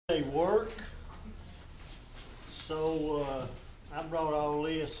They work. So I brought all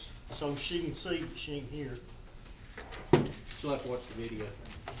this so she can see, she can hear. You'll have to watch the video.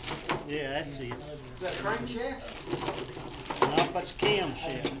 Yeah, that's it. Is that a crankshaft? Nope, that's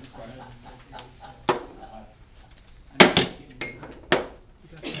camshaft.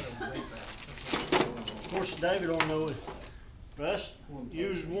 Of course, David don't know it. Russ, you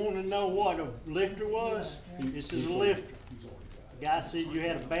was wanting to know what a lifter was? This is a lifter. The guy said you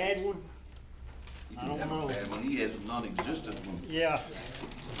had a bad one. I don't know. Bad one. He has a non-existent one. Yeah.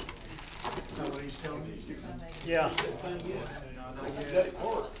 Is that what he's telling me? Yeah.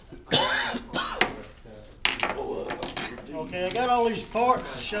 Okay, I got all these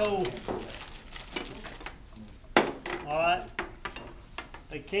parts to show. Alright.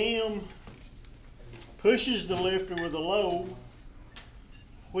 The cam pushes the lifter with a load,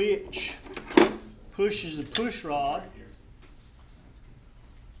 which pushes the push rod,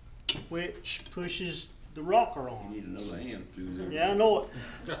 which pushes the rocker on. You need another hand through there. Yeah, I know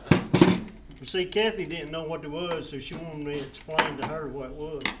it. You see, Kathy didn't know what it was, so she wanted me to explain to her what it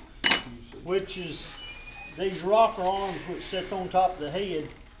was. Which is these rocker arms which sit on top of the head,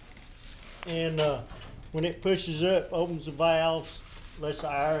 and when it pushes up, opens the valves, lets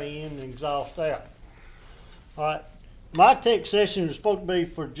the air in and exhaust out. Alright, my tech session was supposed to be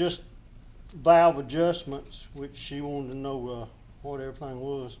for just valve adjustments, which she wanted to know what everything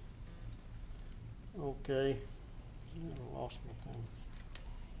was. Okay, I lost my thing.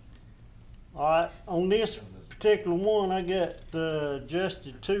 Alright, on this particular one, I got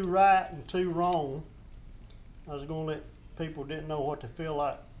adjusted 2 right and 2 wrong. I was going to let people didn't know what they feel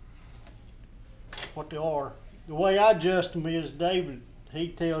like, what they are. The way I adjust them is David, he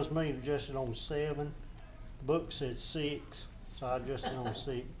tells me to adjust it on 7. The book said 6, so I adjusted on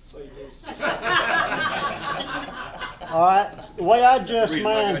 6. So you do. Alright, the way I adjust I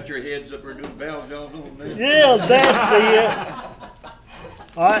mine. got your heads up there doing valve jobs on there. Yeah, that's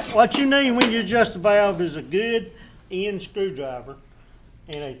it. Alright, what you need when you adjust the valve is a good end screwdriver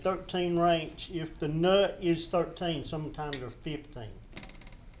and a 13 wrench. If the nut is 13, sometimes they're 15.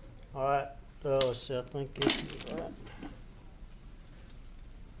 Alright, let's see, I think this is right.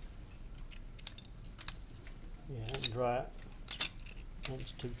 Yeah, that's right.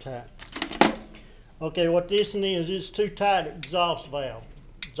 That's too tight. Okay, what this one is, it's too tight exhaust valve.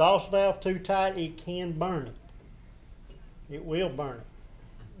 Exhaust valve too tight, it can burn it. It will burn it.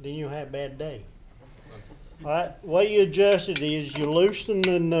 Then you'll have a bad day. Alright, the way you adjust it is you loosen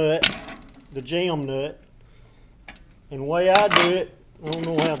the nut, the jam nut, and the way I do it, I don't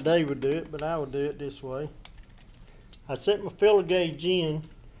know how Dave would do it, but I would do it this way. I set my filler gauge in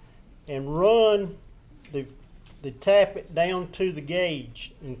and run the tap it down to the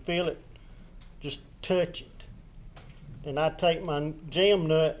gauge and feel it, just touch it. Then I take my jam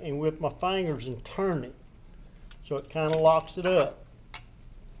nut and with my fingers and turn it so it kind of locks it up.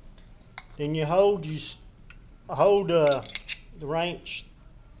 Then you hold the wrench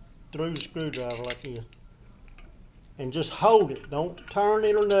through the screwdriver like this and just hold it. Don't turn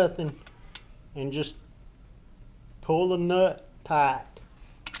it or nothing, and just pull the nut tight.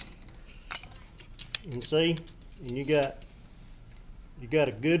 And see, and you got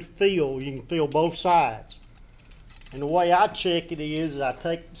a good feel. You can feel both sides. And the way I check it is I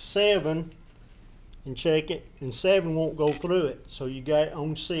take 7 and check it, and 7 won't go through it. So you got it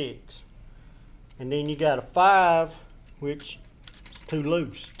on 6. And then you got a 5, which is too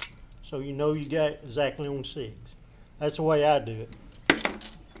loose. So you know you got it exactly on 6. That's the way I do it.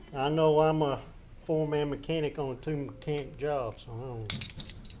 I know I'm a 4-man mechanic on a 2-mechanic job, so I don't know.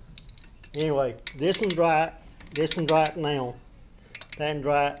 Anyway, this one's right. This one's right now. That one's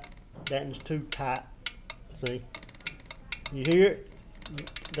right. That one's too tight. See? You hear it?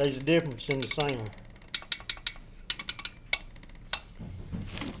 There's a difference in the sound.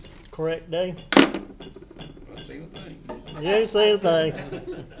 Correct, Dave? Same thing. Yeah, same thing.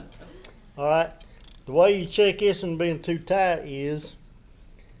 Alright. The way you check this one being too tight is,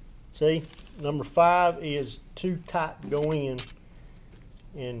 see, number 5 is too tight to go in,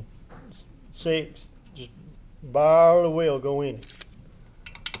 and 6 just barely will go in it.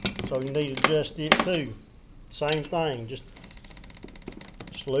 So you need to adjust it too. Same thing, just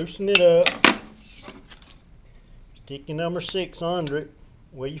loosen it up. Stick your number 6 under it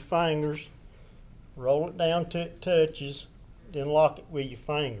with your fingers. Roll it down till it touches, then lock it with your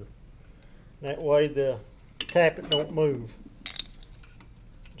finger. That way the tappet don't move.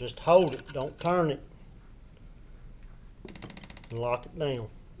 Just hold it, don't turn it. And lock it down.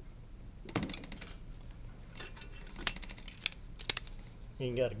 And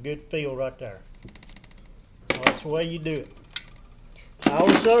you got a good feel right there. So that's the way you do it. All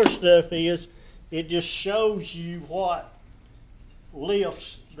this other stuff is, it just shows you what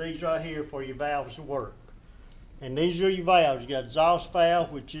lifts these right here for your valves to work. And these are your valves. You got exhaust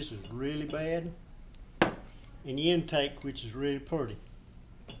valve, which this is really bad, and the intake, which is really pretty.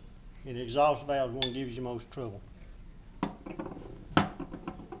 And the exhaust valve is one that gives you most trouble.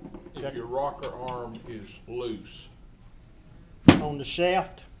 If your rocker arm is loose On the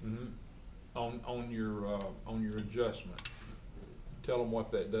shaft, on your adjustment, tell them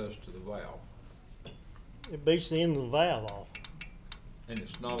what that does to the valve. it beats the end of the valve off. And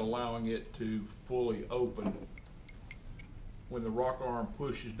it's not allowing it to fully open. When the rocker arm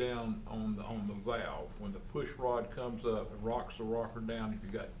pushes down on the valve, when the push rod comes up and rocks the rocker down, if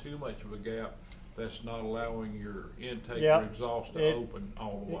you've got too much of a gap, that's not allowing your intake or exhaust to open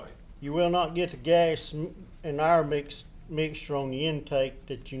all the way. You will not get the gas and air mixture on the intake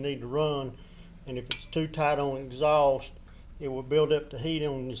that you need to run, and if it's too tight on the exhaust, it will build up the heat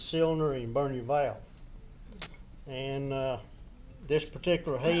on the cylinder and burn your valve. And this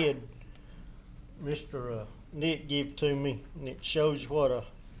particular head, Mr. Nick gave to me, and it shows you what a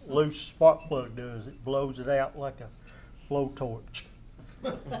loose spark plug does. It blows it out like a blowtorch.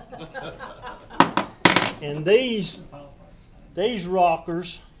 And these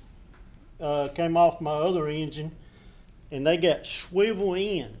rockers came off my other engine, and they got swivel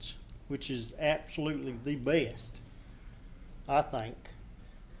ends, which is absolutely the best, I think,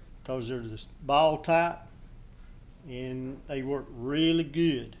 because they're this ball type, and they work really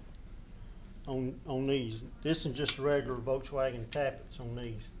good on these. This is just regular Volkswagen tappets on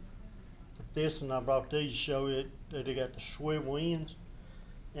these. But this, and I brought these to show it that they got the swivel ends.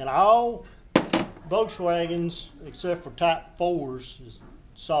 And all Volkswagens, except for Type 4s, is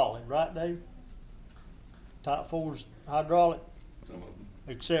solid, right, Dave? Type 4's hydraulic, Some of them.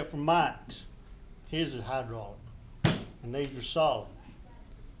 except for Mike's. His is hydraulic, and these are solid.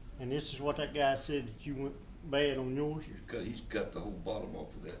 And this is what that guy said that you went bad on yours. He's cut the whole bottom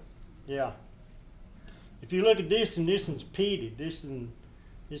off of that. Yeah. If you look at this, and this one's pitted, this one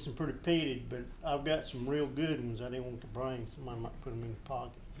pretty pitted, but I've got some real good ones I didn't want to bring. Somebody might put them in the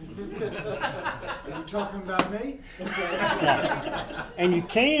pocket. Are you talking about me? Yeah. And you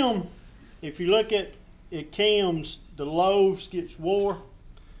cam, if you look at it cams, the loaves gets wore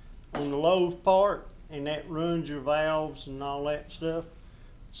on the loave part, and that ruins your valves and all that stuff.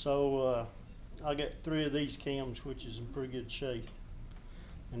 So I got 3 of these cams, which is in pretty good shape.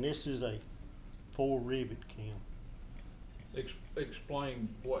 And this is a 4 rivet cam. Explain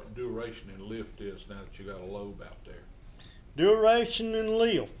what duration and lift is now that you got a lobe out there. Duration and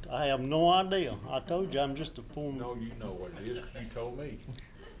lift, I have no idea. I told you I'm just a foreman. No, you know what it is because you told me.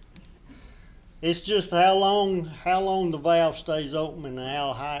 It's just how long the valve stays open and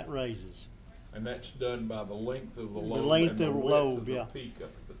how high it raises. And that's done by the length of the lobe length and the of the width lobe, of the yeah. peak up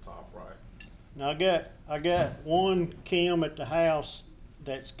at the top, right? Now I got one cam at the house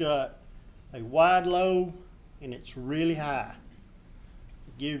that's got a wide lobe and it's really high.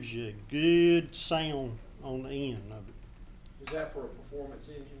 It gives you a good sound on the end of it. Is that for a performance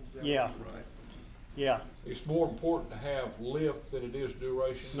engine? Is that Yeah. Right. Yeah. It's more important to have lift than it is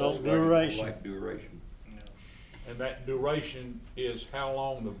duration. No, Those- duration. Life duration. And that duration is how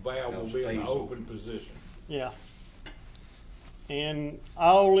long the valve will be in the Stays open position. Yeah. And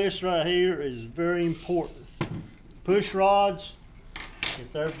all this right here is very important. Push rods,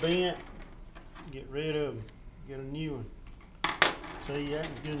 if they're bent, get rid of them. Get a new one. See, that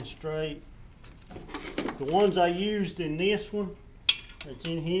was good and straight. The ones I used in this one, that's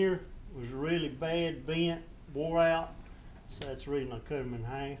in here, was really bad, bent, wore out. So that's the reason I cut them in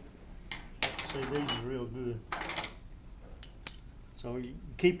half. See, these are real good. So you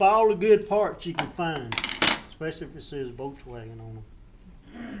keep all the good parts you can find, especially if it says Volkswagen on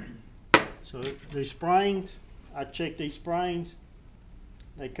them. So these springs, I checked these springs.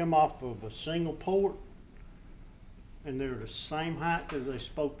 They come off of a single port, and they're the same height as they're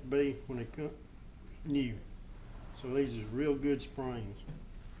supposed to be when they come new. So these is real good springs.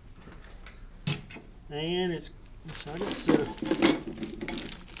 And it's I got a set of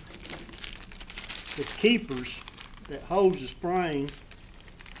the keepers that holds the spring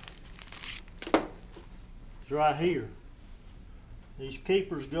is right here. These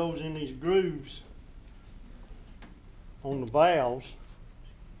keepers goes in these grooves on the valves,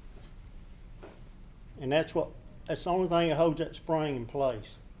 and that's the only thing that holds that spring in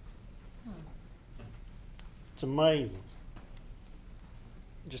place. It's amazing.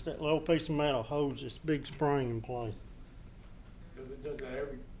 Just that little piece of metal holds this big spring in place. Does that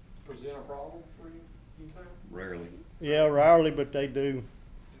ever present a problem for you? Rarely. Yeah, rarely, but they do.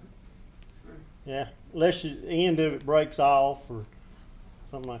 Yeah, unless the end of it breaks off, or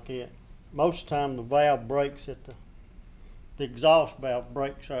something like that. Most of the time the valve breaks at the exhaust valve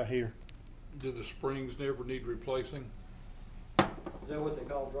breaks right here. Do the springs never need replacing? Is that what they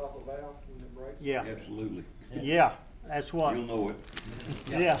call drop a valve when it breaks? Yeah, Absolutely. yeah, that's what, You'll know it.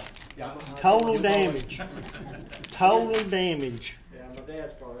 yeah. Total damage. Total damage. Yeah, my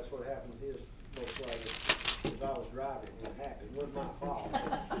dad's car, that's what happened with his Volkswagen. If I was driving, it happened, it wasn't my fault.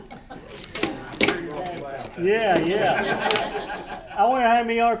 Drop the valve. Yeah, yeah. I wonder how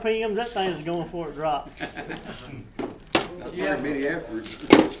many RPMs that thing's going before it drops. Not very many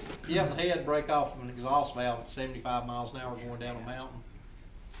afterwards. You have the head break off of an exhaust valve at 75 miles an hour going down a mountain.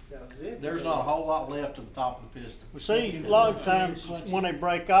 That was it. There's not a whole lot left to the top of the piston. Well, see, a lot of times when they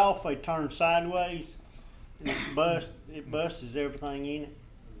break off, they turn sideways and it busts everything in it.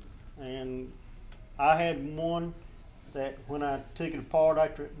 And I had one that when I took it apart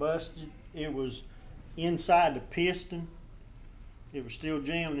after it busted, it was inside the piston. It was still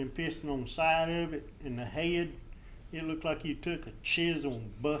jammed in piston on the side of it, and the head, it looked like you took a chisel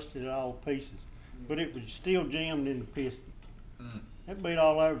and busted it all to pieces. But it was still jammed in the piston. That beat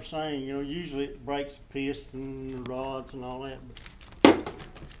all over saying, you know, usually it breaks the piston, the rods and all that.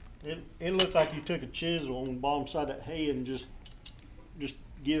 But it looked like you took a chisel on the bottom side of that head and just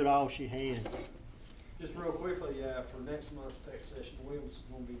give it all she had. Just real quickly, for next month's tech session, Williams is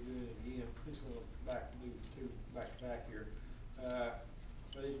gonna be doing it again. He's gonna do two back to back here.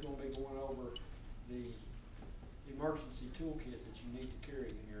 But he's gonna be going over the emergency toolkit that you need to carry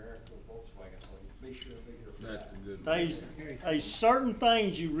in your air-cooled Volkswagen, so be sure to be here for That's a that. good. There's certain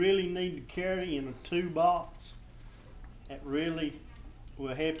things you really need to carry in a 2-box that really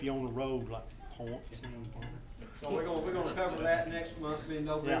will help you on the road, like points and So we're gonna cover that next month, being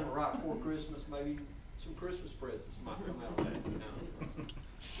November, right before Christmas, maybe some Christmas presents might come out of that, you know.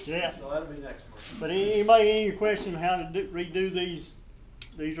 yeah. So that'll be next month. But anybody any question how to redo these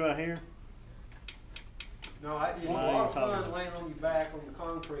right here? No, it's a lot of fun laying on your back on the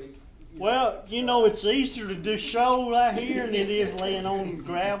concrete. Well, you know, it's easier to do show right here than it is laying on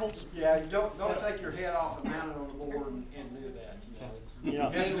gravels. Yeah, you don't take your head off and mount it on the board and do that, you know. Yeah.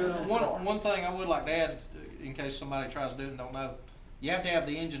 You gotta do it on the car. One thing I would like to add, in case somebody tries to do it and don't know, you have to have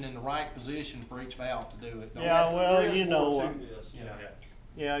the engine in the right position for each valve to do it. Don't Yeah, Yes, well, there is you more know, to this, Yeah.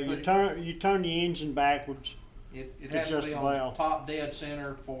 Yeah, you But- turn the engine backwards. It It's has to just be a on the valve. top dead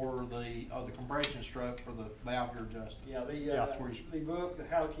center for the compression stroke for the valve you're adjusting. Yeah, Yeah. the book,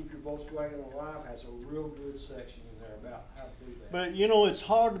 How to Keep Your Volkswagen Alive, has a real good section in there about how to do that. But you know, it's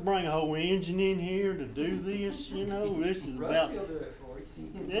hard to bring a whole engine in here to do this. You know, this is about. Rusty will do it for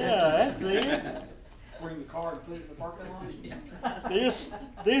you. Yeah, that's it. Bring the car and put it in the parking lot.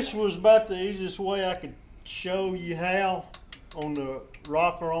 This was about the easiest way I could show you how on the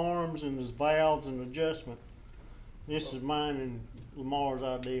rocker arms and the valves and adjustment. This is mine and Lamar's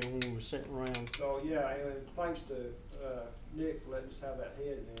idea when we were sitting around. So, yeah, and thanks to Nick for letting us have that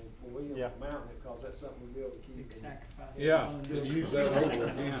head and for William Yeah. for mounting it, because that's something we'll be able to keep. Yeah, we'll use that over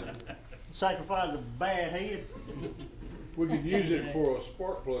again. Sacrifice a bad head. We could use it for a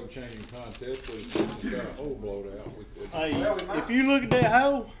spark plug changing contest, but it's got a hole blowed out. We could. Hey, Well, we might. if you look at that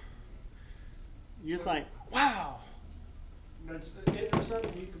hole, you think, wow. But is there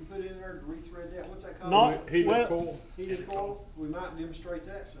something you can put in there to rethread that? What's that called? Not- Heated well- coil? Heated coil? We might demonstrate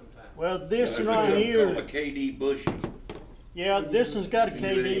that sometime. Well, this Yeah, right Called a here, KD bushing. yeah, this one's got a You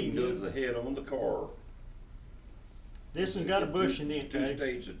can do it to KD. the head on the car. This one's got a bushing in it, Dave.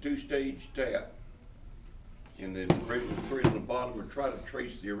 It's a two-stage tap. And then the original thread on the bottom will try to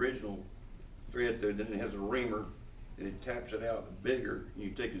trace the original thread there, then it has a reamer, and it taps it out bigger. And you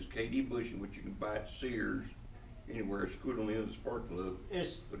take this KD bushing, which you can buy at Sears, anywhere, screw it on the end of the spark plug.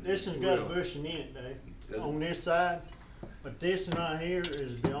 This one's got a bushing in it, Dave, Does it? on this side. But this one right here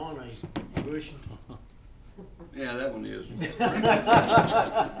is beyond a bushing. Yeah, that one is.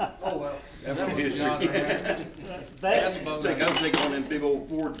 Oh, well. That That one was is. beyond repair. That's That, about I'll take one of them big old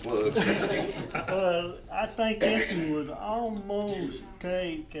Ford plugs. I think this one would almost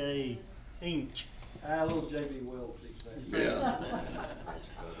take a inch. Those JB will fix that. Yeah.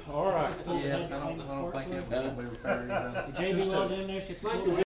 All right. Yeah, I don't think it will be repaired either. JB Weld in there, so if you